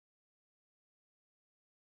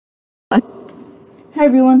Hi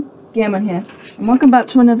everyone, Gamer here, and welcome back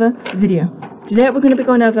to another video. Today we're going to be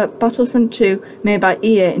going over Battlefront 2 made by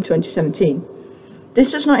EA in 2017.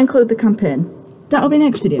 This does not include the campaign. That'll be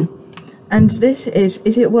next video. And this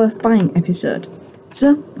is it worth buying episode.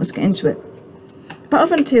 So, let's get into it.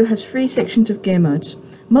 Battlefront 2 has 3 sections of game modes: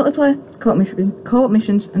 multiplayer, co-op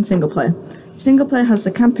missions, and single player. Single player has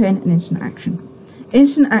the campaign and instant action.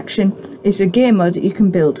 Instant action is a game mode that you can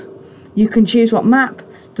build. You can choose what map,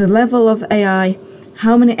 the level of AI,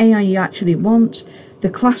 how many AI you actually want, the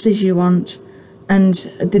classes you want, and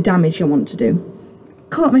the damage you want to do.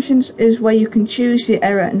 Co-op missions is where you can choose the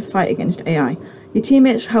era and fight against AI. Your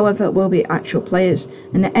teammates, however, will be actual players,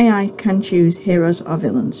 and the AI can choose heroes or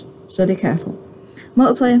villains, so be careful.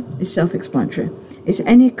 Multiplayer is self-explanatory. It's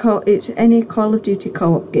any Call of Duty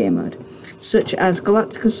co-op game mode, such as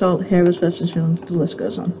Galactic Assault, Heroes vs Villains, the list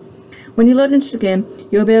goes on. When you load into the game,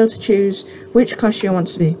 you'll be able to choose which class you want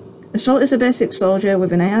to be. Assault is a basic soldier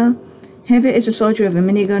with an AR, Heavy is a soldier with a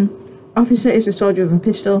minigun, Officer is a soldier with a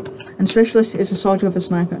pistol, and Specialist is a soldier with a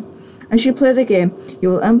sniper. As you play the game, you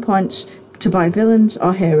will earn points to buy villains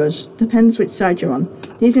or heroes, depends which side you're on.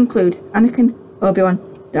 These include Anakin, Obi-Wan,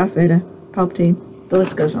 Darth Vader, Palpatine, the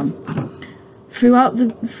list goes on. Throughout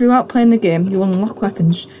playing the game, you will unlock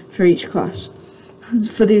weapons for each class.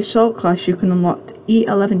 For the Assault class, you can unlock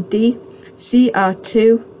E11D,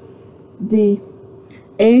 CR2, the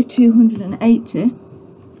A280.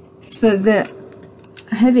 For the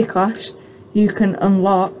Heavy class, you can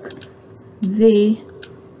unlock the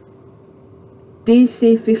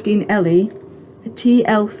DC-15LE,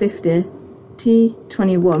 TL-50,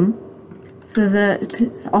 T-21. For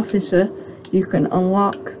the Officer, you can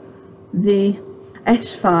unlock the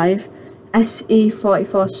S5,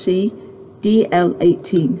 SE-44C,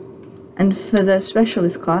 DL-18. And for the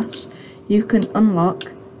Specialist class, you can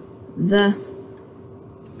unlock the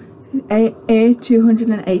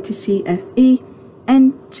A280 CFE,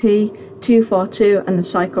 NT242, and the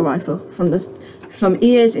Psycho Rifle from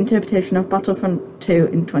EA's interpretation of Battlefront 2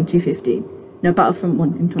 in 2015. No, Battlefront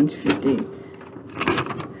 1 in 2015.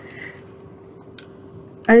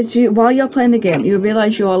 While you're playing the game, you'll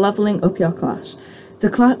realise you are levelling up your class. The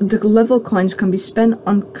level coins can be spent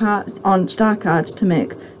on star cards to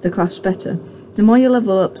make the class better. The more you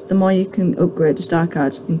level up, the more you can upgrade the star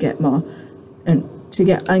cards and get more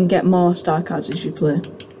star cards as you play.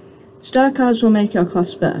 Star cards will make your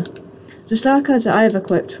class better. The star cards that I have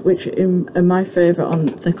equipped, which are my favourite on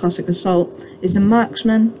the Classic Assault, is the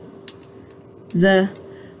Marksman, the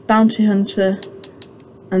Bounty Hunter,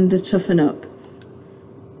 and the Toughen Up.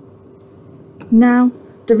 Now,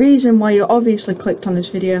 the reason why you obviously clicked on this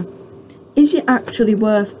video: is it actually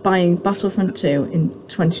worth buying Battlefront 2 in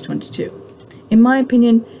 2022? In my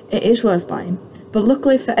opinion, it is worth buying, but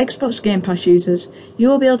luckily for Xbox Game Pass users, you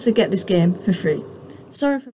will be able to get this game for free. Sorry for